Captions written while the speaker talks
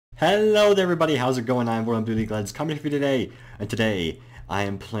Hello there everybody, how's it going? I'm World Blue League coming for you today, and today I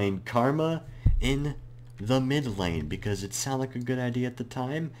am playing Karma in the mid lane because it sounded like a good idea at the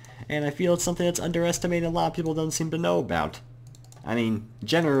time, and I feel it's something that's underestimated and a lot of people don't seem to know about. I mean,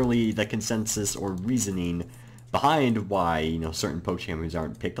 generally the consensus or reasoning behind why, certain poke champions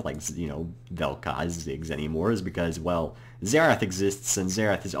aren't picked, like, Vel'Koz, Ziggs anymore, is because, well, Xerath exists, and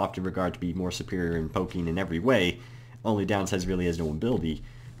Xerath is often regarded to be more superior in poking in every way. Only downside really has no ability.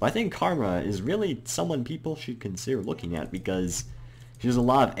 But I think Karma is really someone people should consider looking at because she has a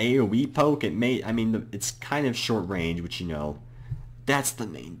lot of AoE poke. It's kind of short range, which, that's the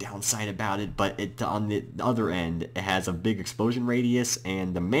main downside about it. But on the other end, it has a big explosion radius,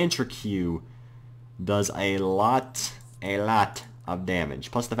 and the Mantra Q does a lot of damage.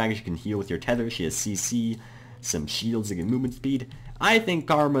 Plus the fact that she can heal with your tether, she has CC, some shields, and movement speed. I think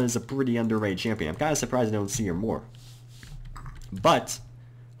Karma is a pretty underrated champion. I'm kind of surprised I don't see her more. But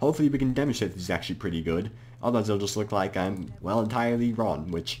hopefully we can demonstrate that she's actually pretty good. Otherwise it'll just look like I'm, well, entirely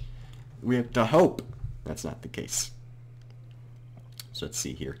wrong, which we have to hope that's not the case. So let's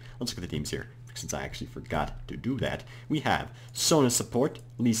see here. Let's look at the teams here, since I actually forgot to do that. We have Sona support,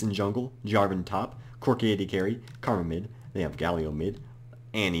 Lee Sin jungle, Jarvan top, Corki AD carry, Karma mid, they have Galio mid,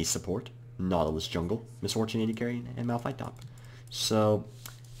 Annie support, Nautilus jungle, Misfortune AD carry, and Malphite top. So,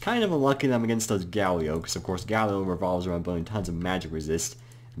 kind of unlucky that I'm against those Galio, because of course Galio revolves around building tons of magic resist.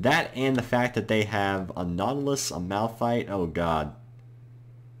 That and the fact that they have a Nautilus, a Malphite, oh god.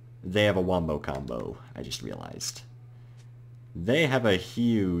 They have a wombo combo, I just realized. They have a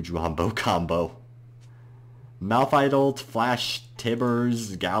huge wombo combo. Malphite ult, Flash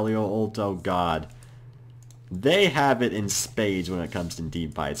Tibbers, Galio ult, oh god. They have it in spades when it comes to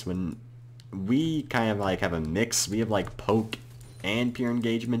team fights. When we kind of like have a mix, we have like poke and pure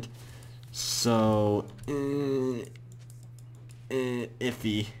engagement. So,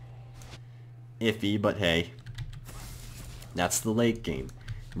 iffy, but hey, that's the late game.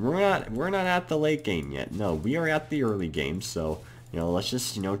 We're not at the late game yet. No, we are at the early game. So, let's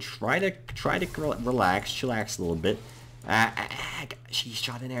just try to relax, chillax a little bit. She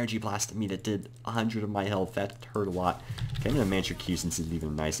shot an energy blast at me that did 100 of my health. That hurt a lot. Okay, I'm gonna Mantra Q since it's even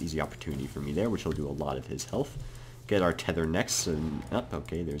a nice, easy opportunity for me there, which will do a lot of his health. Get our tether next, and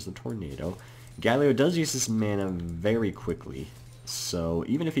okay, there's the tornado. Galio does use this mana very quickly, so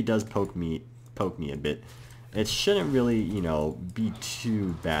even if he does poke me a bit, it shouldn't really, be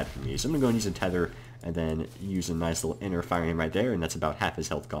too bad for me. So I'm gonna go and use a tether, and then use a nice little inner firing right there, and that's about half his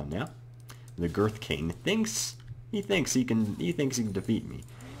health gone now. The Girth King thinks he can defeat me,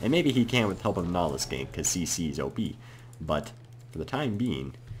 and maybe he can with the help of Nautilus gank because CC is OP. But for the time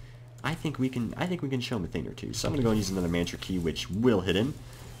being, I think we can show him a thing or two. So I'm gonna go and use another Mantra Key, which will hit him,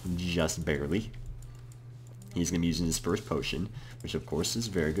 just barely. He's gonna be using his first potion, which of course is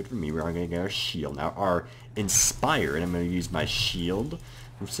very good for me. We're gonna get our shield now, our Inspire, and I'm gonna use my shield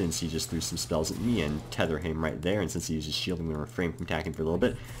since he just threw some spells at me and tether him right there. And since he uses shield, I'm gonna refrain from attacking for a little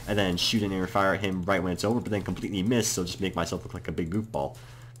bit, and then shoot an air fire at him right when it's over, but then completely miss. So just make myself look like a big goofball,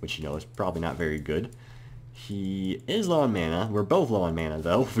 which is probably not very good. He is low on mana. We're both low on mana,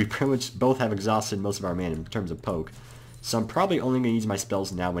 though. We pretty much both have exhausted most of our mana in terms of poke. So I'm probably only going to use my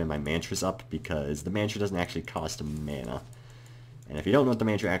spells now when my mantra's up, because the mantra doesn't actually cost mana. And if you don't know what the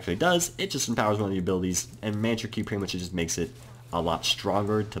mantra actually does, it just empowers one of the abilities, and Mantra Q pretty much just makes it a lot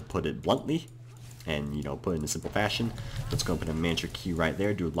stronger, to put it bluntly, and, put it in a simple fashion. Let's go and put a Mantra Q right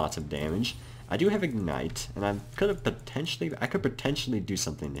there, do lots of damage. I do have Ignite, and I could potentially do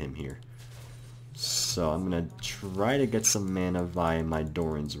something to him here. So I'm going to try to get some mana via my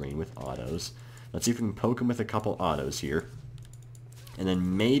Doran's Reign with autos. Let's see if we can poke him with a couple autos here. And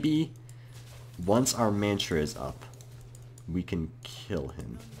then maybe, once our mantra is up, we can kill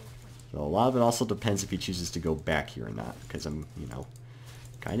him. So a lot of it also depends if he chooses to go back here or not, because I'm,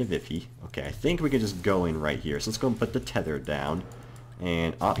 kind of iffy. Okay, I think we can just go in right here. So let's go and put the tether down.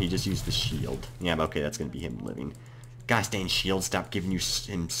 And, he just used the shield. Yeah, okay, that's going to be him living. Gosh dang shield, stop giving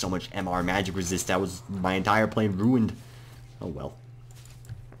him so much MR magic resist. That was my entire play ruined. Oh well.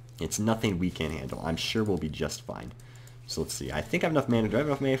 It's nothing we can't handle. I'm sure we'll be just fine. So let's see. I think I have enough mana. Do I have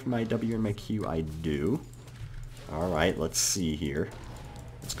enough mana for my W and my Q? I do. Alright, let's see here.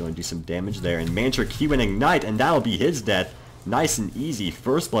 Let's go and do some damage there. And Mantra Q and Ignite, and that'll be his death. Nice and easy.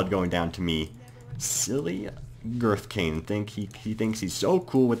 First blood going down to me. Silly Girth King. He thinks he's so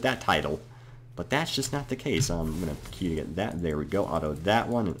cool with that title. But that's just not the case. I'm going to Q to get that. There we go. Auto that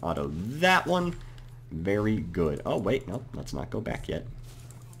one and auto that one. Very good. Oh, wait. Nope. Let's not go back yet.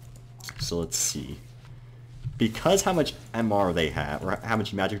 So let's see. Because how much MR they have, or how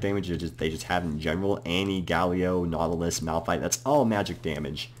much magic damage they just have in general, Annie, Galio, Nautilus, Malphite, that's all magic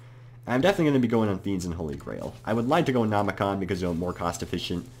damage. I'm definitely going to be going on Fiends and Holy Grail. I would like to go Namicon because they're more cost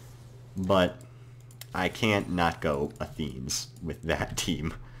efficient, but I can't not go Athenes with that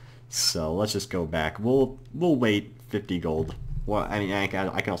team. So let's just go back. We'll wait 50 gold. Well, I mean, I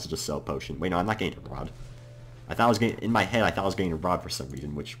can also just sell potion. Wait, no, I'm not getting a rod. I thought I was getting, in my head, I thought I was getting a rod for some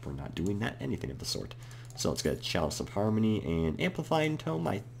reason, which we're not doing that, anything of the sort. So let's get Chalice of Harmony and Amplifying Tome.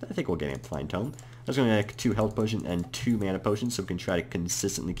 I think we'll get Amplifying Tome. I was going to get 2 health potions and 2 mana potions so we can try to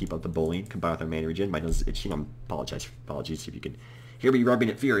consistently keep up the bullying combined with our mana regen. My nose is itching. Apologies if you can hear me rubbing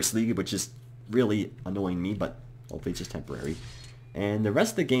it furiously, which is really annoying me, but hopefully it's just temporary. And the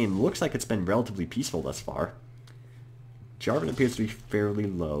rest of the game looks like it's been relatively peaceful thus far. Jarvan appears to be fairly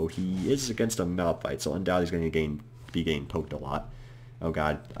low. He is against a Malphite, so undoubtedly he's going to be getting poked a lot. Oh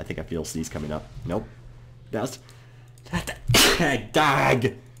god, I think I feel C's coming up. Nope. That's...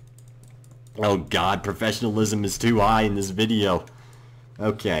 Dag! Oh god, professionalism is too high in this video.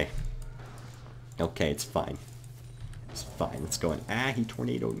 Okay. Okay, it's fine. It's fine. Let's go in. Ah, he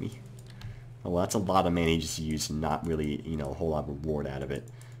tornadoed me. Oh, well, that's a lot of mana he just used and not really, you know, a whole lot of reward out of it.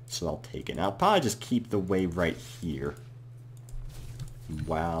 So I'll take it. I'll probably just keep the wave right here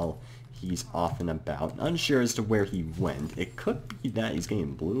while he's off and about. Unsure as to where he went. It could be that he's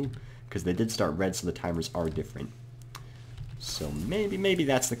getting blue, because they did start red, so the timers are different. So maybe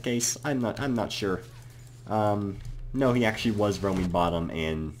that's the case. I'm not sure. No, he actually was roaming bottom,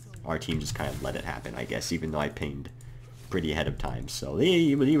 and our team just kind of let it happen, I guess, even though I pinged pretty ahead of time. So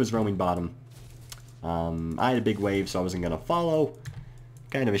he was roaming bottom. I had a big wave, so I wasn't gonna follow.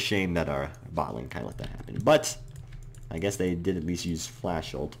 Kind of a shame that our bot lane kind of let that happen, but I guess they did at least use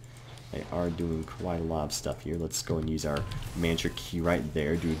Flash ult. They are doing quite a lot of stuff here. Let's go and use our Mantra Key right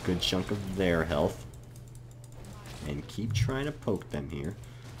there. Do a good chunk of their health. And keep trying to poke them here.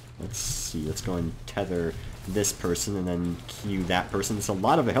 Let's see. Let's go and tether this person and then Q that person. There's a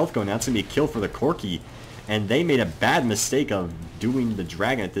lot of health going out. It's going to be a kill for the Corki. And they made a bad mistake of doing the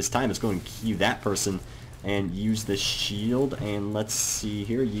dragon at this time. Let's go and Q that person and use the shield. And let's see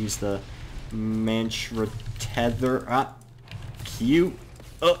here. Use the Mantra tether. Q.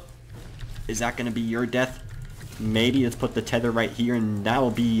 Is that going to be your death? Maybe. Let's put the tether right here, and that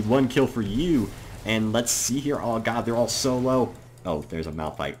will be 1 kill for you. And let's see here. Oh god, they're all so low. Oh, there's a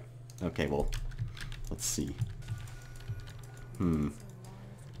Malphite. Okay, well, let's see. I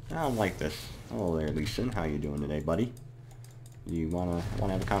don't like this. Hello there, Lucian. How you doing today, buddy? You wanna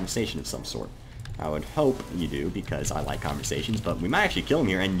have a conversation of some sort? I would hope you do, because I like conversations, but we might actually kill him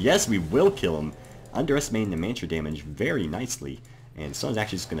here. And yes, we will kill him. Underestimating the mantra damage very nicely. And someone's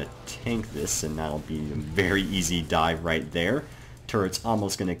actually just going to tank this, and that'll be a very easy dive right there. Turret's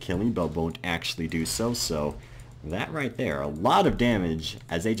almost going to kill me, but won't actually do so, so that right there, a lot of damage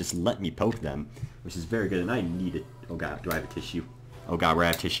as they just let me poke them, which is very good, and I need it. Oh god, do I have a tissue? Oh god, we're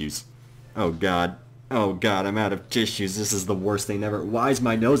out of tissues. Oh god, I'm out of tissues. This is the worst thing ever. Why is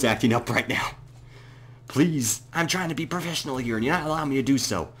my nose acting up right now? Please, I'm trying to be professional here, and you're not allowing me to do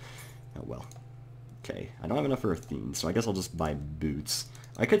so. Oh well. Okay, I don't have enough for Athene, so I guess I'll just buy boots.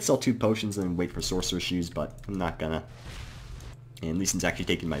 I could sell 2 potions and wait for Sorcerer's Shoes, but I'm not gonna. And Leeson's actually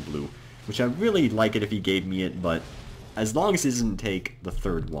taking my blue, which I really like it if he gave me it, but as long as he doesn't take the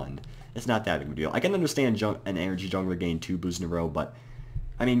 3rd one, it's not that big of a deal. I can understand an energy jungler getting 2 blues in a row, but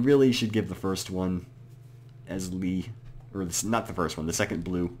I mean, really, you should give the first one as Lee, or not the first one, the 2nd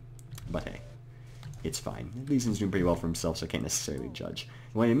blue, but hey. It's fine. Leeson's doing pretty well for himself, so I can't necessarily judge.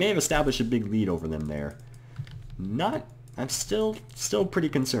 Well, he may have established a big lead over them there. I'm still pretty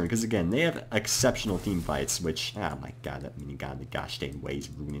concerned, because again, they have exceptional team fights, which, oh my god, that minion got in the gosh dang way,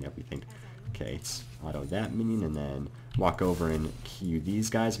 is ruining everything. Okay, let's auto that minion, and then walk over and Q these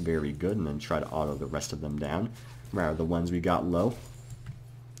guys, very good, and then try to auto the rest of them down. Rather the ones we got low.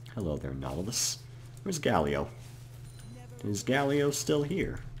 Hello there, Nautilus. Where's Galio? Is Galio still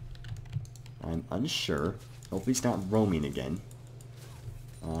here? I'm unsure. Hopefully he's not roaming again.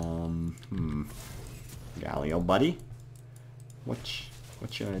 Galio, buddy. I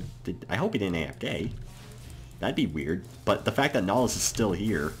hope he didn't AFK. That'd be weird. But the fact that Nautilus is still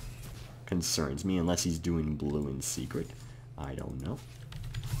here concerns me, unless he's doing blue in secret. I don't know.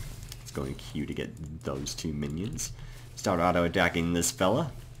 Let's go in Q to get those 2 minions. Start auto-attacking this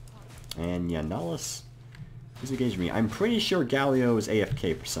fella. And yeah, Nautilus is engaging me. I'm pretty sure Galio is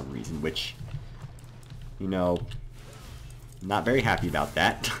AFK for some reason, which, you know, not very happy about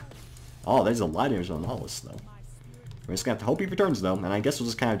that. Oh, there's a lot of damage on Nautilus, though. We're just going to have to hope he returns, though, and I guess we'll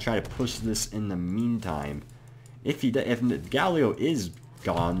just kind of try to push this in the meantime. If Galio is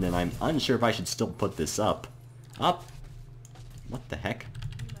gone, then I'm unsure if I should still put this up. Up? What the heck?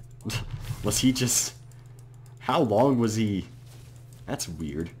 Was he just... How long was he... That's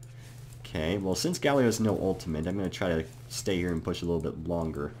weird. Okay, well, since Galio has no ultimate, I'm going to try to stay here and push a little bit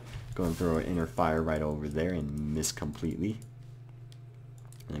longer. Go and throw an inner fire right over there and miss completely.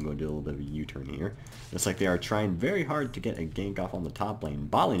 And I'm going to do a little bit of a U-turn here. Looks like they are trying very hard to get a gank off on the top lane.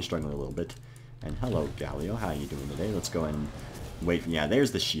 Bot lane struggling a little bit. And hello, Galio. How are you doing today? Let's go ahead and wait. Yeah,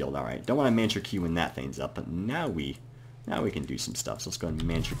 there's the shield. Alright, don't want to Mantra Q when that thing's up, but now we can do some stuff. So let's go ahead and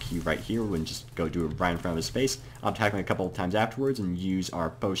Mantra Q right here and just go do it right in front of his face. I'll attack him a couple of times afterwards and use our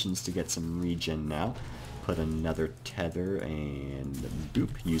potions to get some regen now. Put another tether and boop.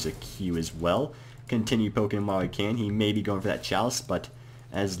 Use a Q as well. Continue poking him while I can. He may be going for that chalice, but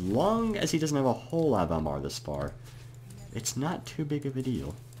as long as he doesn't have a whole lot of MR this far, it's not too big of a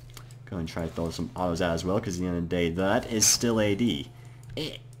deal. Go and try to throw some autos out as well, because at the end of the day, that is still AD. The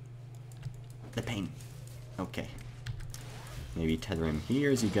pain. Okay. Maybe tether him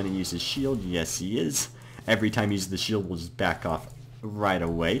here. Is he going to use his shield? Yes, he is. Every time he uses the shield, we'll just back off right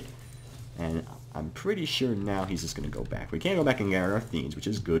away. And I'm pretty sure now he's just going to go back. We can't go back and get our Fiends, which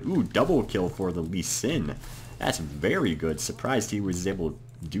is good. Ooh, double kill for the Lee Sin. That's very good. Surprised he was able to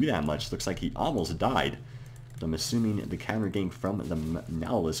do that much. Looks like he almost died. But I'm assuming the counter gank from the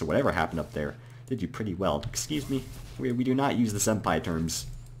Nautilus or whatever happened up there did do pretty well. Excuse me. We do not use the senpai terms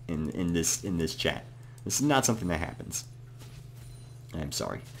in this chat. This is not something that happens. I'm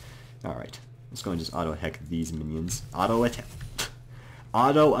sorry. Alright. Let's go and just auto-heck these minions. Auto-attack.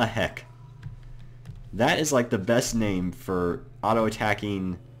 Auto-a-heck. That is like the best name for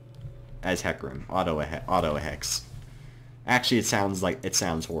auto-attacking as Hecarim. Auto-a-hex. Actually, it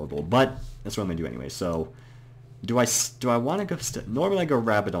sounds horrible, but that's what I'm going to do anyway. So, do I want to go... Normally I go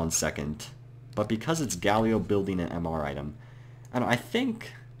Rabadon second, but because it's Galio building an MR item, I don't know,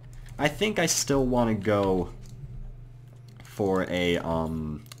 I think I still want to go for a, what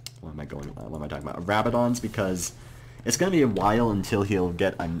am I talking about? Rabadons, because it's going to be a while until he'll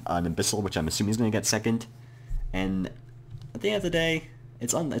get an Abyssal, which I'm assuming he's going to get second. And at the end of the day,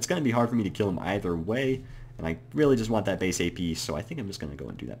 it's going to be hard for me to kill him either way, and I really just want that base AP, so I think I'm just going to go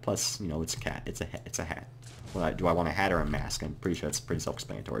and do that. Plus, you know, it's a cat. It's a hat. Do I want a hat or a mask? I'm pretty sure it's pretty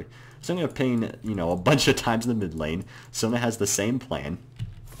self-explanatory. So I'm going to ping, you know, a bunch of times in the mid lane. Sona has the same plan.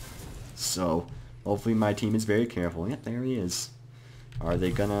 So, hopefully my team is very careful. Yep, there he is.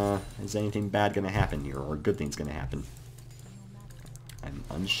 Is anything bad gonna happen here, or good things gonna happen? I'm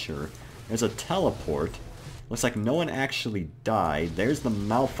unsure. There's a teleport. Looks like no one actually died. There's the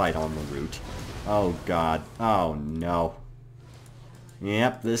Malphite on the route. Oh god. Oh no.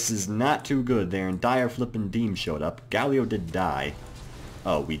 Yep, this is not too good there, and Dire Flippin' Deem showed up. Galio did die.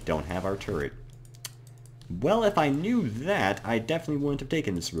 Oh, we don't have our turret. Well, if I knew that, I definitely wouldn't have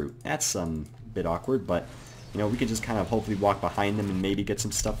taken this route. That's a bit awkward, but, you know, we could just kind of hopefully walk behind them and maybe get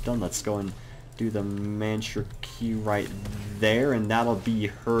some stuff done. Let's go and do the Mantra Key right there, and that'll be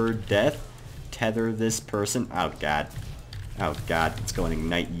her death. Tether this person. Oh, God. Oh, God. Let's go and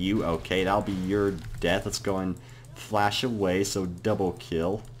ignite you. Okay, that'll be your death. Let's go and flash away, so double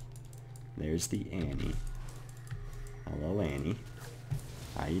kill. There's the Annie. Hello, Annie.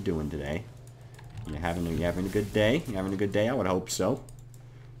 How you doing today? You having a good day? You having a good day? I would hope so.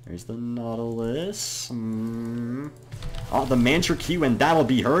 There's the Nautilus. Oh, the Mantra Q, and that'll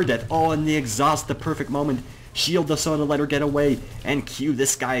be her death. Oh, and the exhaust, the perfect moment. Shield the Sona, let her get away, and Q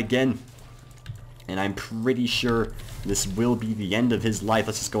this guy again. And I'm pretty sure this will be the end of his life.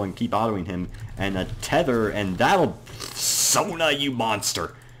 Let's just go and keep autoing him. And a tether, and that'll... Sona, you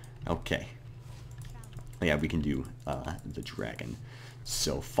monster! Okay. Oh, yeah, we can do the dragon.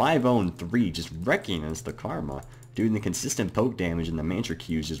 So 5-0-3, just wrecking us the karma. Doing the consistent poke damage and the Mantra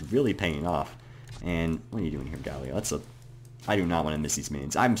Qs just really paying off. And what are you doing here, Galio? I do not want to miss these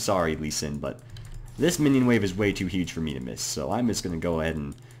minions. I'm sorry, Lee Sin, but this minion wave is way too huge for me to miss. So I'm just going to go ahead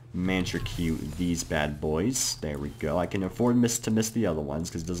and Mantra Q these bad boys. There we go. I can afford to miss the other ones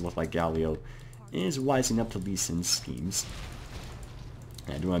because it doesn't look like Galio is wising up to Lee Sin's schemes.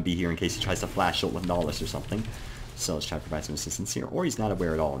 And I do want to be here in case he tries to flash ult with Nautilus or something. So let's try to provide some assistance here. Or he's not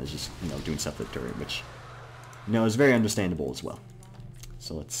aware at all and is just, you know, doing stuff with the turret, which, you know, is very understandable as well.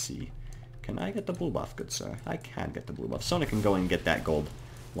 So let's see. Can I get the blue buff, good sir? I can get the blue buff. Sona can go and get that gold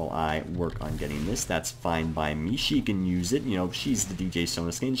while I work on getting this. That's fine by me. She can use it. You know, she's the DJ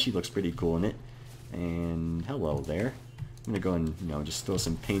Sona skin. She looks pretty cool in it. And hello there. I'm going to go and, you know, just throw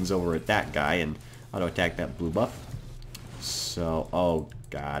some pains over at that guy and auto-attack that blue buff. So, oh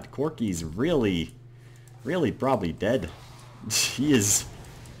god. Corky's really probably dead. He is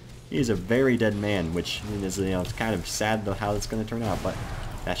a very dead man, which is, you know, it's kind of sad though how it's going to turn out, but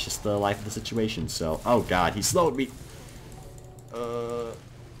that's just the life of the situation. So, oh god, he slowed me. Oh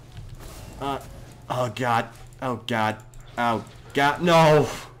god, oh god, oh god, no.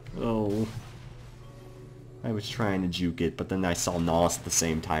 Oh. I was trying to juke it, but then I saw Nollis at the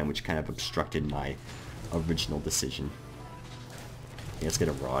same time, which kind of obstructed my original decision. Okay, let's get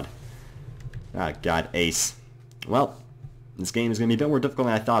a rod. Ah, God, ace. Well, this game is going to be a bit more difficult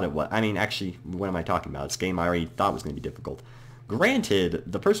than I thought it was. I mean, actually, what am I talking about? This game I already thought was going to be difficult. Granted,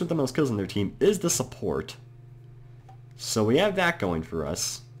 the person with the most kills on their team is the support. So we have that going for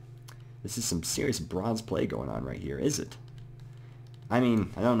us. This is some serious bronze play going on right here, is it? I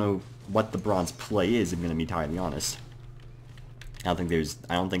mean, I don't know what the bronze play is, I'm going to be entirely honest. I don't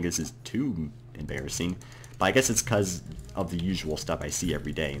think this is too embarrassing. But I guess it's because of the usual stuff I see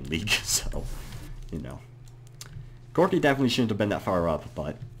every day in League, so, you know. Corky definitely shouldn't have been that far up,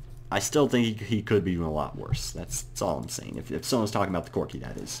 but I still think he could be doing a lot worse. That's all I'm saying. If someone's talking about the Corky,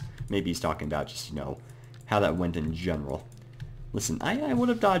 that is. Maybe he's talking about just, you know, how that went in general. Listen, I would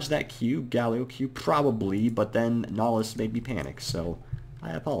have dodged that Q, Galio Q, probably, but then Nollis made me panic, so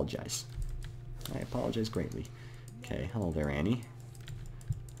I apologize. I apologize greatly. Okay, hello there, Annie.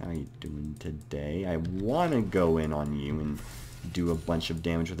 How are you doing today? I want to go in on you and do a bunch of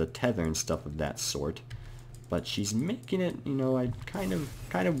damage with a tether and stuff of that sort. But she's making it, you know, I kind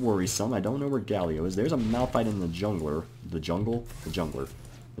of worrisome. I don't know where Galio is. There's a Malphite in the jungler. The jungle? The jungler.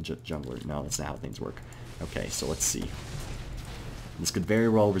 The jungler. No, that's not how things work. Okay, so let's see. This could very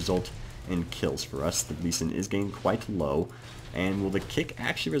well result in kills for us. The Lee Sin is getting quite low. And will the kick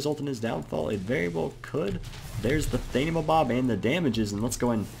actually result in his downfall? It very well could. There's the Thingamabob and the damages. And let's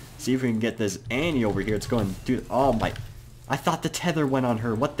go and see if we can get this Annie over here. It's going, dude, oh my. I thought the tether went on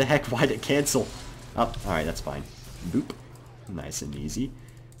her. What the heck? Why did it cancel? Oh, alright, that's fine. Boop. Nice and easy.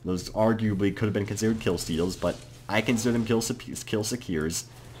 Those arguably could have been considered kill steals, but I consider them kill secures.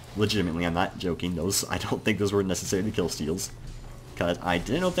 Legitimately, I'm not joking. I don't think those were necessarily kill steals. Because I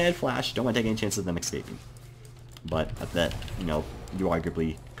didn't know if they had flash. Don't want to take any chances of them escaping. But at that, you know, you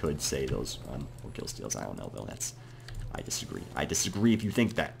arguably could say those were kill steals. I don't know, though. I disagree. I disagree if you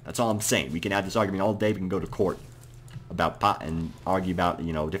think that. That's all I'm saying. We can have this argument all day. We can go to court about pot and argue about,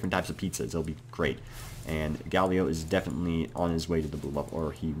 you know, different types of pizzas. It'll be great. And Galio is definitely on his way to the blue buff,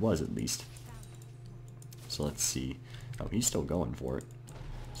 or he was at least. So let's see. Oh, he's still going for it.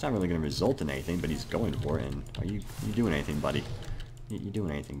 It's not really going to result in anything, but he's going for it. And are you doing anything, buddy? You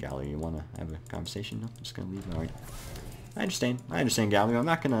doing anything, Galio? You want to have a conversation? No, I'm just going to leave. All right. I understand, Galio. I'm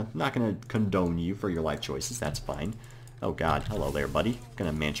not gonna condone you for your life choices. That's fine. Oh God, hello there, buddy.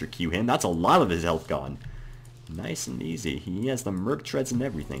 Gonna Mantra Q him. That's a lot of his health gone. Nice and easy. He has the Merc treads and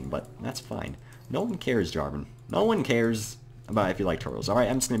everything, but that's fine. No one cares, Jarvan. No one cares about if you like turtles. All right,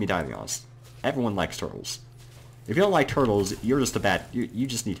 I'm just gonna be entirely honest. Everyone likes turtles. If you don't like turtles, you're just you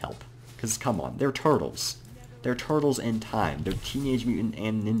just need help. Cause come on, they're turtles. They're turtles in time. They're Teenage Mutant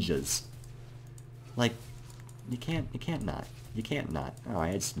and ninjas. Like, you can't not. You can't not. Oh,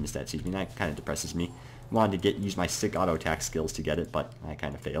 I just missed that achievement. That kind of depresses me. Wanted to use my sick auto attack skills to get it, but I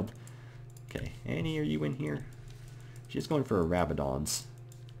kind of failed. Okay, Annie, are you in here? She's going for a Rabadon's,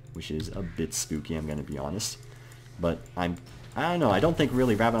 which is a bit spooky, I'm gonna be honest. But I don't know. I don't think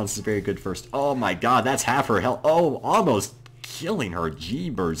really Rabadon's is very good first. Oh my God, that's half her health. Oh, almost killing her.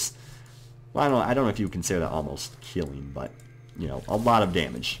 Jeebers. Well, I don't know if you consider that almost killing, but you know, a lot of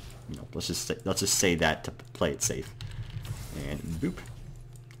damage. You know, let's just say that to play it safe. And boop.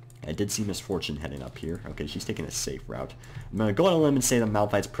 I did see Misfortune heading up here. Okay, she's taking a safe route. I'm gonna go on a limb and say the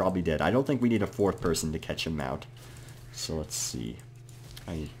Malphite's probably dead. I don't think we need a fourth person to catch him out. So let's see.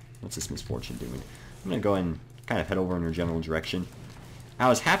 What's this Misfortune doing? I'm gonna go and kind of head over in her general direction. I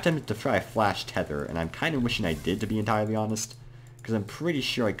was half tempted to try a flash tether, and I'm kind of wishing I did, to be entirely honest. Because I'm pretty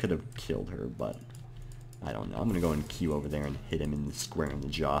sure I could have killed her, but I don't know. I'm going to go and Q over there and hit him in the square in the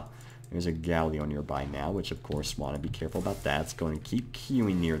jaw. There's a Galio nearby now, which of course want to be careful about that. It's going to keep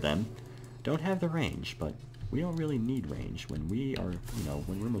queuing near them. Don't have the range, but we don't really need range when we are, you know,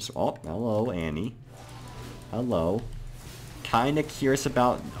 when we're most... Oh, hello, Annie. Hello. Kind of curious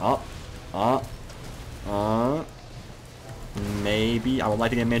about... Maybe. I would like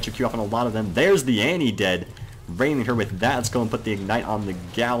to get a Mantra Q off on a lot of them. There's the Annie dead. Raining her with that. Let's go and put the Ignite on the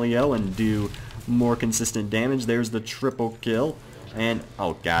Galio and do more consistent damage. There's the triple kill. And,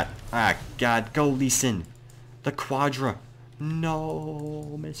 oh God. Ah, God. Go, Lee Sin. The Quadra.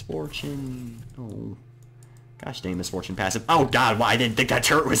 No, Misfortune. Oh. Gosh dang, Misfortune passive. Oh God, why I didn't think that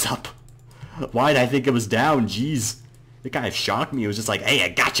turret was up. Why did I think it was down? Jeez. It kind of shocked me. It was just like, hey, I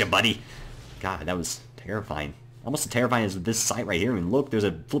got you, buddy. God, that was terrifying. Almost as terrifying as this sight right here. I mean, look, there's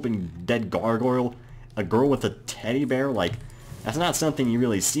a flipping dead gargoyle. A girl with a teddy bear, like, that's not something you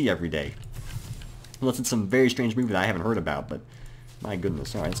really see every day. Unless it's some very strange movie that I haven't heard about, but my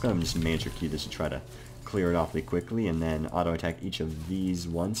goodness. Alright, let's go ahead and just Mantra Q this to try to clear it awfully quickly, and then auto-attack each of these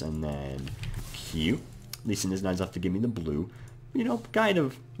once, and then Q. Lee Sin is not enough to give me the blue. You know, kind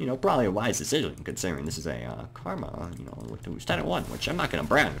of, you know, probably a wise decision, considering this is a Karma, you know, with 10 and 1, which I'm not going to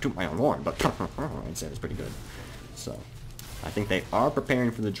brag to my own horn, but I'd say it's pretty good. So, I think they are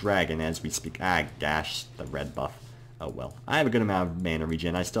preparing for the dragon as we speak. Ah, gosh, the red buff. Oh well. I have a good amount of mana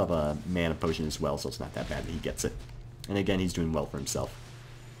regen. I still have a mana potion as well, so it's not that bad that he gets it. And again, he's doing well for himself.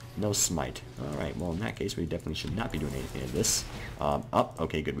 No smite. Alright, well in that case we definitely should not be doing anything of this.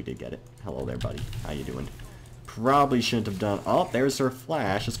 Okay, good, we did get it. Hello there, buddy. How you doing? Probably shouldn't have done... Oh, there's her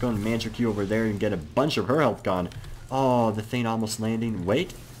flash. Let's go and Mantra Q over there and get a bunch of her health gone. Oh, the thing almost landing.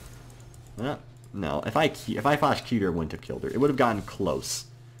 Wait. No, if I flash Q'd her, it wouldn't have killed her. It would have gotten close.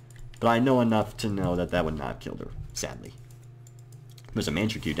 But I know enough to know that that would not have killed her, sadly. If it was a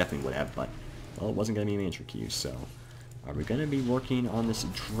Mantra Q, definitely would have, but... Well, it wasn't going to be a Mantra Q, so... Are we going to be working on this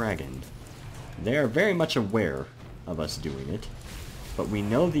dragon? They are very much aware of us doing it. But we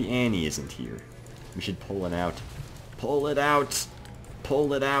know the Annie isn't here. We should pull it out. Pull it out!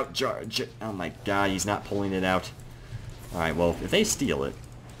 Pull it out, George! Oh my god, he's not pulling it out. Alright, well, if they steal it,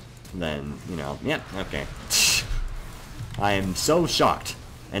 then, you know, yeah, okay. I am so shocked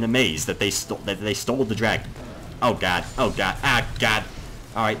and amazed that they stole the dragon. Oh god, ah god.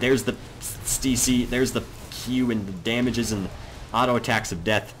 Alright, there's the CC, there's the Q and the damages and auto attacks of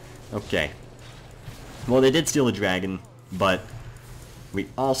death. Okay. Well, they did steal the dragon, but we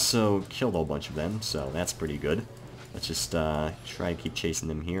also killed a whole bunch of them, so that's pretty good. Let's just try to keep chasing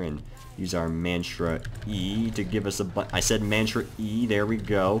them here and use our Mantra E to give us a I said Mantra E, there we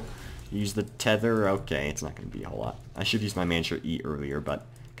go. Use the tether, okay, it's not going to be a whole lot. I should have used my Mantra E earlier, but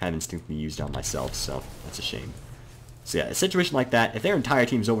kind of instinctively used it on myself, so that's a shame. So yeah, a situation like that, if their entire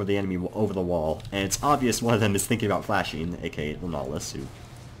team's over the enemy, over the wall, and it's obvious one of them is thinking about flashing, aka Linalis, who,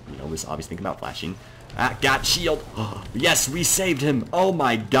 you know, was obviously thinking about flashing. Ah, got shield! Yes, we saved him! Oh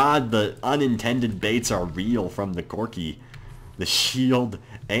my god, the unintended baits are real from the Corki. The shield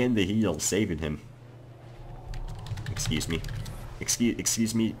and the heal saving him. Excuse me.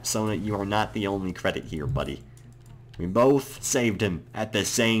 Excuse me, Sona, you are not the only credit here, buddy. We both saved him at the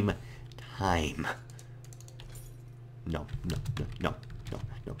same time. No.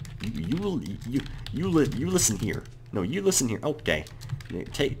 You listen here. No, you listen here. Okay.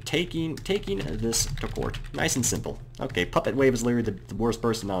 Taking this to court. Nice and simple. Okay, Puppet Wave is literally the worst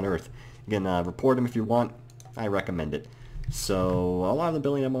person on Earth. You can report him if you want. I recommend it. So, a lot of the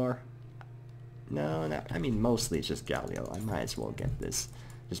billion MR. No, I mean, mostly it's just Galio. I might as well get this.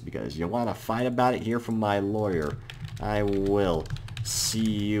 Just because you want to fight about it, hear from my lawyer. I will. See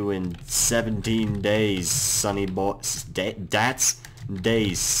you in 17 days, sonny boy. That's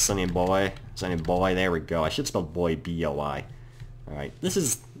days, sonny boy. Sonny boy, there we go. I should spell boy B-O-I. Alright, this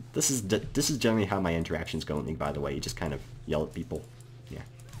is generally how my interactions go in League, by the way. You just kind of yell at people. Yeah.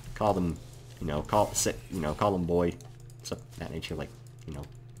 Call them, call them boy. Stuff of that nature, like, yeah.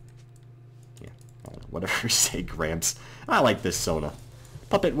 I don't know, whatever, say Gramps. I like this Sona.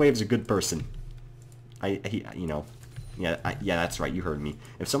 Puppet Wave's a good person. Yeah, that's right, you heard me.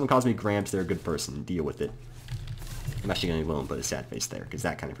 If someone calls me Gramps, they're a good person. Deal with it. I'm actually going to go and put a sad face there, because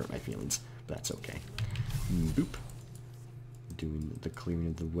that kind of hurt my feelings. But that's okay. Boop. Doing the clearing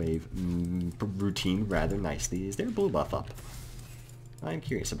of the wave routine rather nicely. Is there a blue buff up? I'm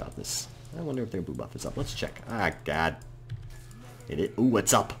curious about this. I wonder if their blue buff is up. Let's check. Ah, god. Ooh,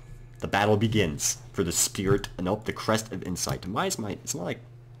 it's up. The battle begins. For the spirit, nope, the crest of insight. Why is it's not like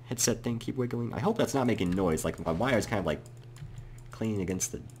headset thing keep wiggling? I hope that's not making noise. Like, my wire is kind of like cleaning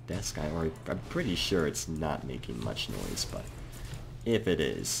against the desk. I'm pretty sure it's not making much noise, but if it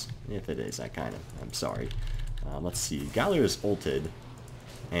is, I'm sorry. Let's see. Gallius ulted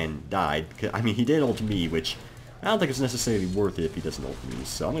and died. I mean, he did ult me, which I don't think it's necessarily worth it if he doesn't ult me.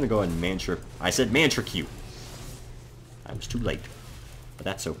 So I'm going to go ahead and Mantra... I said Mantra Q. I was too late. But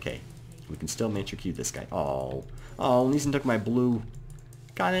that's okay. We can still Mantra Q this guy. Oh, Lee Sin took my blue.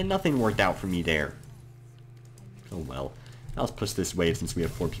 God, nothing worked out for me there. Oh well. Now let's push this wave since we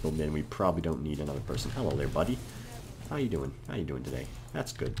have 4 people in. We probably don't need another person. Hello there, buddy. How you doing? How you doing today?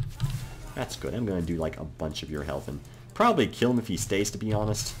 That's good. That's good. I'm going to do like a bunch of your health and probably kill him if he stays, to be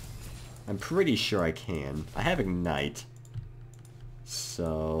honest. I'm pretty sure I can. I have Ignite.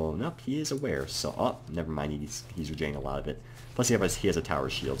 So, nope, he is aware. So, oh, never mind. He's rejecting a lot of it. Plus he has a tower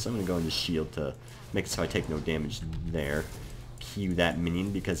shield. So I'm going to go into shield to make it so I take no damage there. Q that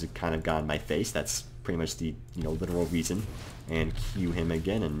minion because it kind of got in my face. That's pretty much the, literal reason. And Q him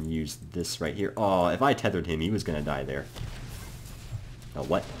again and use this right here. Oh, if I tethered him, he was going to die there. Oh,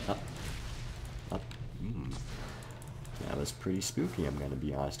 what? Up. That was pretty spooky, I'm going to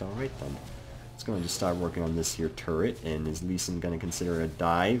be honest. Alright then. Let's go and just start working on this here turret. And is Lee Sin going to consider a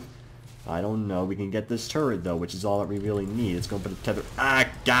dive? I don't know. We can get this turret, though, which is all that we really need. It's going to put a tether... Ah,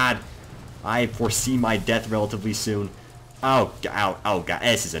 God! I foresee my death relatively soon. Oh, oh, God.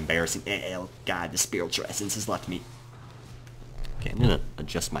 This is embarrassing. Oh, God. The spiritual essence has left me. Okay, I'm going to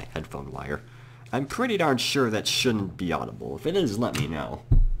adjust my headphone wire. I'm pretty darn sure that shouldn't be audible. If it is, let me know.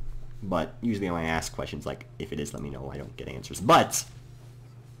 But usually when I ask questions like, if it is, let me know, I don't get answers. But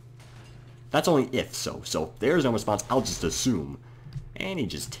that's only if so. So if there's no response, I'll just assume. And he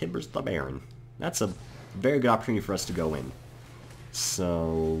just timbers the Baron. That's a very good opportunity for us to go in.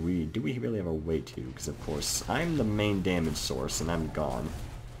 So do we really have a way to? Because of course I'm the main damage source and I'm gone.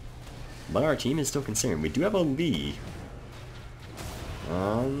 But our team is still considering. We do have a Lee.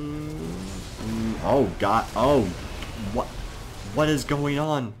 Oh God. Oh, what is going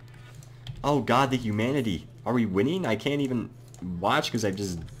on? Oh God, the humanity. Are we winning? I can't even watch because I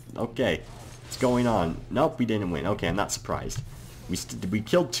just... Okay. What's going on? Nope, we didn't win. Okay, I'm not surprised. We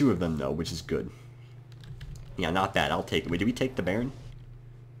killed 2 of them though, which is good. Yeah, not bad. I'll take it. Wait, did we take the Baron?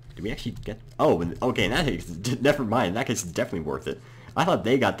 Did we actually get... Oh, okay, in that case, never mind. In that case, it's definitely worth it. I thought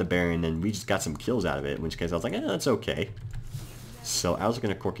they got the Baron and we just got some kills out of it, in which case I was like, that's okay. So I was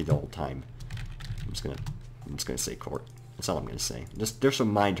going to Corky the whole time. I'm just gonna say Court. That's all I'm going to say. Just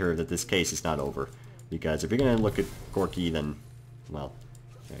remind her that this case is not over. Because if you're going to look at Corky, then, well,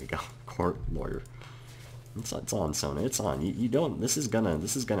 there you go. Court, lawyer. It's on, Sona. It's on. You don't... This is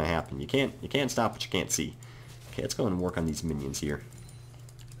gonna happen. You can't stop what you can't see. Okay, let's go and work on these minions here.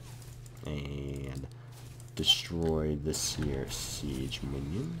 And destroy this here siege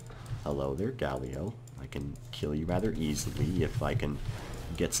minion. Hello there, Galio. I can kill you rather easily if I can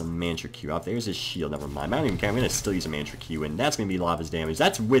get some Mantra Q out. There's his shield. Never mind. I don't even care. I'm going to still use a Mantra Q, and that's going to be a lot of his damage.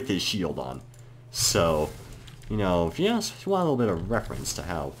 That's with his shield on. So, you know, if you want a little bit of reference to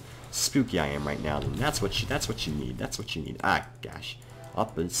how spooky I am right now, then that's what you need. That's what you need. Ah, gosh.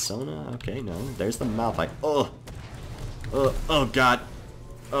 Up is Sona. Okay, no. There's the Malphite. Oh, God.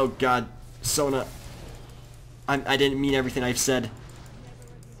 Oh, God. Sona. I didn't mean everything I've said.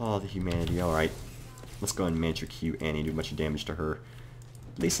 Oh, the humanity. Alright. Let's go and Mantra Q Annie, do a bunch of damage to her.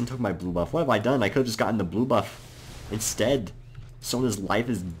 Lee Sin took my blue buff. What have I done? I could have just gotten the blue buff instead. Sona's life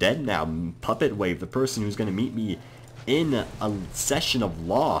is dead now. Puppet Wave, the person who's going to meet me in a session of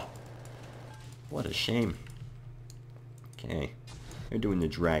law. What a shame. Okay. They're doing the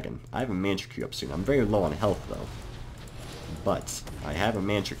dragon. I have a Mantra Q up soon. I'm very low on health, though. But I have a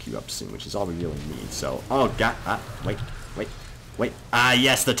Mantra Q up soon, which is all we really need. So, oh, God. Wait. Ah,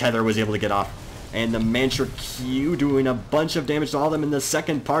 yes, the tether was able to get off. And the Mantra Q doing a bunch of damage to all of them in the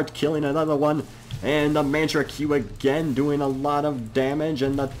second part, killing another one. And the Mantra Q again doing a lot of damage.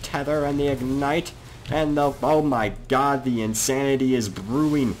 And the tether and the ignite. And the... Oh my God, the insanity is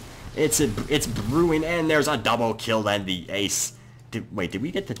brewing. It's brewing, and there's a double kill and the ace. Wait, did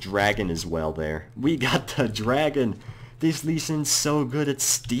we get the dragon as well there? We got the dragon. This Lee Sin's so good at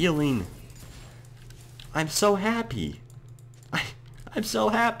stealing. I'm so happy. I'm so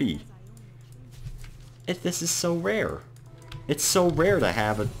happy. This is so rare. It's so rare to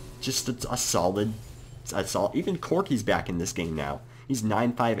have just a solid... Even Corky's back in this game now. He's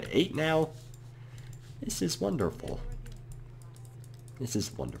 958 now. This is wonderful. This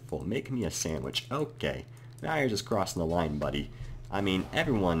is wonderful. Make me a sandwich. Okay. Now you're just crossing the line, buddy. I mean,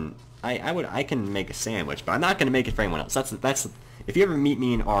 everyone... I can make a sandwich, but I'm not going to make it for anyone else. That's... If you ever meet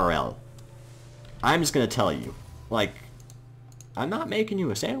me in RL, I'm just going to tell you. Like, I'm not making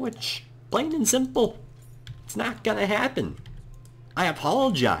you a sandwich. Plain and simple. It's not going to happen. I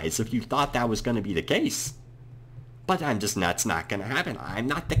apologize if you thought that was going to be the case. But I'm just not... It's not going to happen. I'm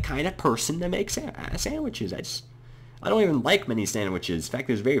not the kind of person to make sandwiches. I don't even like many sandwiches. In fact,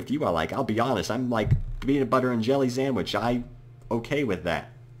 there's very few I like. I'll be honest. I'm like peanut butter and jelly sandwich. I'm okay with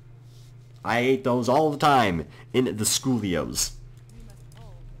that. I ate those all the time in the schoolios.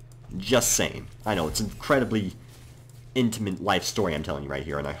 Just saying. I know, it's an incredibly intimate life story I'm telling you right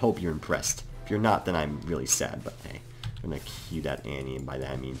here, and I hope you're impressed. If you're not, then I'm really sad, but hey. I'm gonna cue that Annie, and by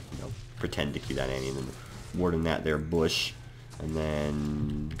that I mean, you know, pretend to cue that Annie, and then warden that there bush, and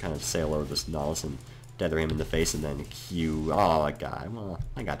then kind of sail over this Nollis and tether him in the face, and then Q. Oh, God. Well,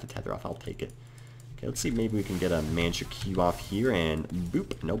 I got the tether off. I'll take it. Okay, let's see. Maybe we can get a Mantra Q off here, and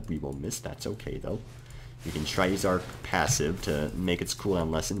boop. Nope, we will miss. That's okay, though. We can try to use our passive to make its cooldown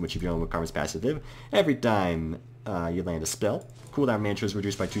lessen, which if you don't know what Karma's passive is, every time you land a spell, cooldown mantra is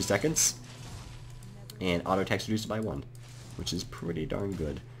reduced by 2 seconds, and auto attack's reduced by 1, which is pretty darn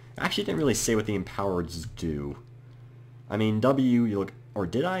good. I actually didn't really say what the empowereds do. I mean, W, you look... Or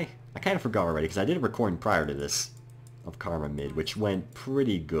did I? I kind of forgot already, because I did a recording prior to this of Karma Mid, which went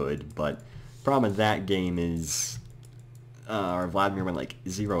pretty good, but Problem with that game is Vladimir went like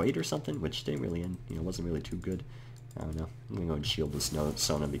 0-8 or something, which didn't really end, wasn't really too good. I don't know. I'm gonna go and shield this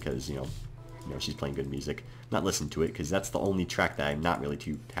Sona because she's playing good music. I'm not listening to it because that's the only track that I'm not really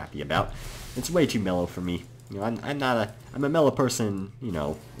too happy about. It's way too mellow for me. I'm a mellow person,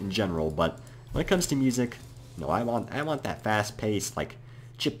 in general, but when it comes to music, I want that fast-paced, like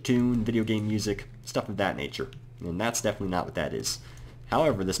chiptune, video game music, stuff of that nature, and that's definitely not what that is.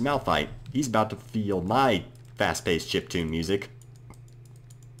 However, this Malphite, he's about to feel my fast-paced chiptune music.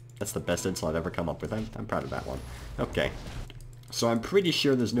 That's the best insult I've ever come up with. I'm proud of that one. Okay, so I'm pretty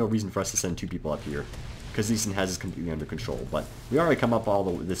sure there's no reason for us to send 2 people up here, because Lee Sin has us completely under control. But we already come up all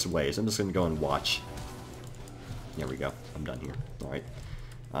this way, so I'm just going to go and watch. There we go. I'm done here. All right.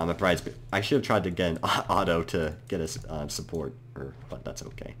 I should have tried to get an auto to get us support, but that's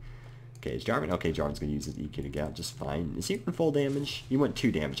okay. Okay, is Jarvan? Okay, Jarvan's going to use his EQ to get out just fine. Is he going full damage? He went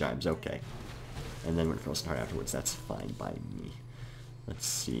 2 damage items. Okay. And then went Frozen Heart afterwards. That's fine by me. Let's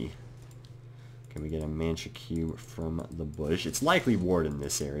see. Can we get a Mantra Q from the bush? It's likely Ward in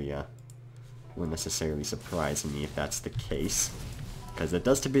this area. Wouldn't necessarily surprise me if that's the case, because that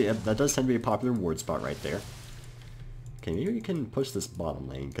does tend to be a popular Ward spot right there. Okay, maybe we can push this bottom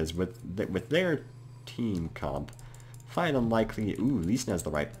lane, because with their team comp, find unlikely. Ooh, Lee Sin has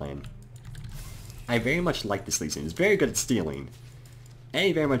the right plan. I very much like this Lee Sin. He's very good at stealing, and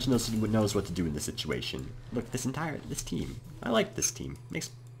he very much knows what to do in this situation. Look, this team. I like this team. Makes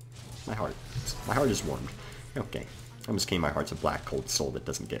my heart is warmed. Okay, I'm just kidding. My heart's a black cold soul that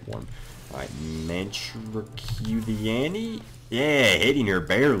doesn't get warm. All right, Mantra Q the Annie. Yeah, hitting her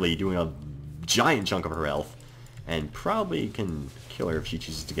barely, doing a giant chunk of her health, and probably can kill her if she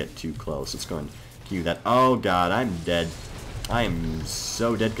chooses to get too close. Let's go and Q that. Oh god, I'm dead. I am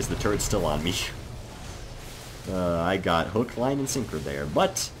so dead because the turret's still on me. I got hook, line, and sinker there,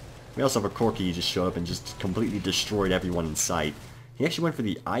 but we also have a Corki who just showed up and just completely destroyed everyone in sight. He actually went for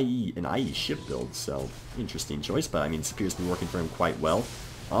the IE ship build, so interesting choice, but I mean, it appears to be working for him quite well.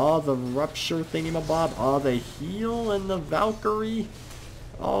 Oh, the rupture thingamabob. Oh, the heal and the Valkyrie.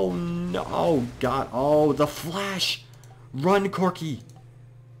 Oh no, oh god, oh, the flash. Run, Corki.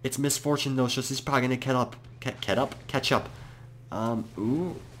 It's misfortune though, so he's probably gonna catch up.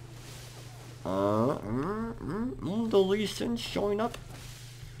 Ooh. The Lee Sin showing up.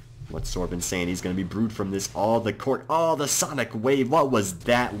 What's Sorbin saying? He's gonna be brewed from this. Oh, the sonic wave. What was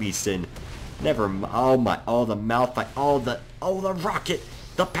that, Lee Sin? Never. Oh my. Oh, the Malphite. Oh, the rocket.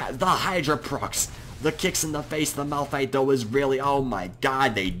 The Hydra procs. The kicks in the face. The Malphite though is really. Oh my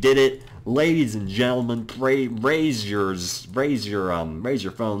God, they did it, ladies and gentlemen. Raise your phones,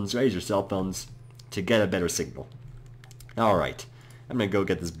 raise your cell phones to get a better signal. All right. I'm gonna go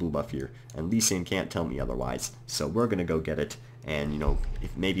get this blue buff here, and Lee Sin can't tell me otherwise, so we're gonna go get it. And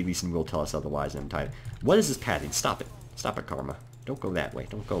if maybe Lee Sin will tell us otherwise, I'm tired. What is this pathing? Stop it, Karma. Don't go that way.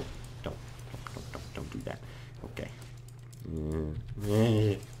 Don't do that. Okay.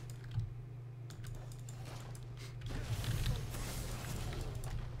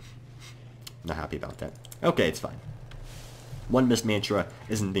 Not happy about that. Okay, it's fine. One missed mantra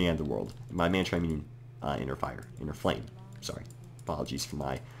isn't the end of the world. By mantra, I mean inner flame. Sorry. Apologies for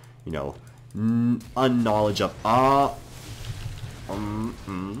my, unknowledge of Oh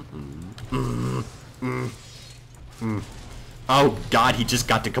god, he just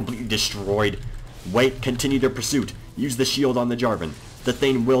got completely destroyed. Wait, continue their pursuit. Use the shield on the Jarvan. The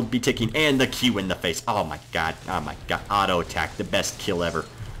thing will be ticking, and the Q in the face. Oh my god, auto attack, the best kill ever.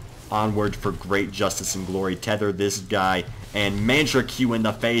 Onward for great justice and glory. Tether this guy, and mantra Q in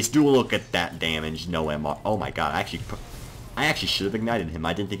the face. Do look at that damage. No MR. Oh my god, I actually should have ignited him.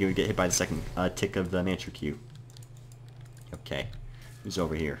 I didn't think he would get hit by the second tick of the mantra Q. Okay, who's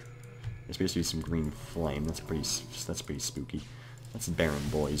over here? There's supposed to be some green flame. That's pretty spooky. That's Baron,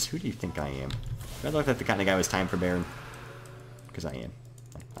 boys. Who do you think I am? Do I look like the kind of guy who has time for Baron? Because I am.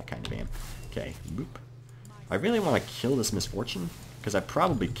 I kind of am. Okay, boop. I really want to kill this Misfortune, because I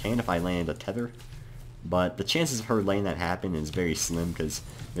probably can if I land a tether. But the chances of her letting that happen is very slim, because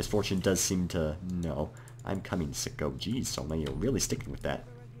Misfortune does seem to know. I'm coming, sicko. Geez, so many are really sticking with that.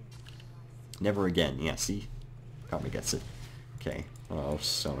 Never again. Yeah, see? Karma gets it. Okay. Oh,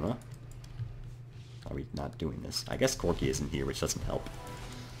 Sona. Are we not doing this? I guess Corki isn't here, which doesn't help.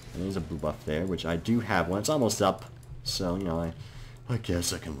 And there's a blue buff there, which I do have one. It's almost up. So, I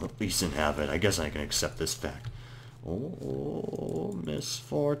guess I can let Lee Sin have it. I guess I can accept this fact. Oh,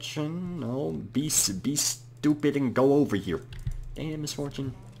 Misfortune. Oh, be stupid and go over here. Damn,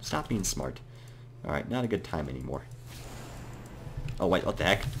 Misfortune. Stop being smart. Alright, not a good time anymore. Oh, wait, what the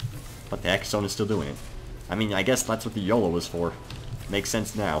heck? What the heck? Sona's still doing it. I mean, I guess that's what the YOLO was for. Makes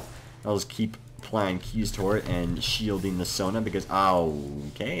sense now. I'll just keep applying keys to it and shielding the Sona because,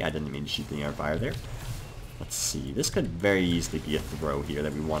 okay, I didn't mean to shoot the air fire there. Let's see, this could very easily be a throw here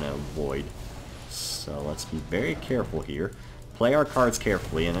that we want to avoid. So let's be very careful here. Play our cards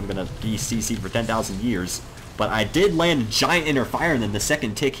carefully, and I'm going to be CC'd for 10,000 years. But I did land giant inner fire, and then the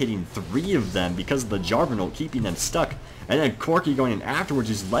second tick hitting 3 of them because of the Jarvanote keeping them stuck. And then Corky going in afterwards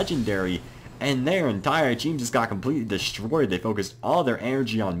is legendary. And their entire team just got completely destroyed. They focused all their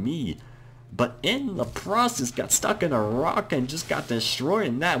energy on me. But in the process, got stuck in a rock and just got destroyed.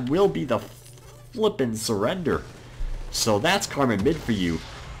 And that will be the flippin' surrender. So that's Karma Mid for you.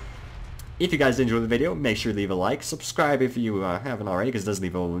 If you guys enjoyed the video, make sure to leave a like. Subscribe if you haven't already, because it does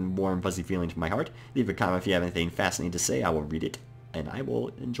leave a warm, fuzzy feeling to my heart. Leave a comment if you have anything fascinating to say. I will read it, and I will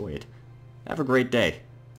enjoy it. Have a great day.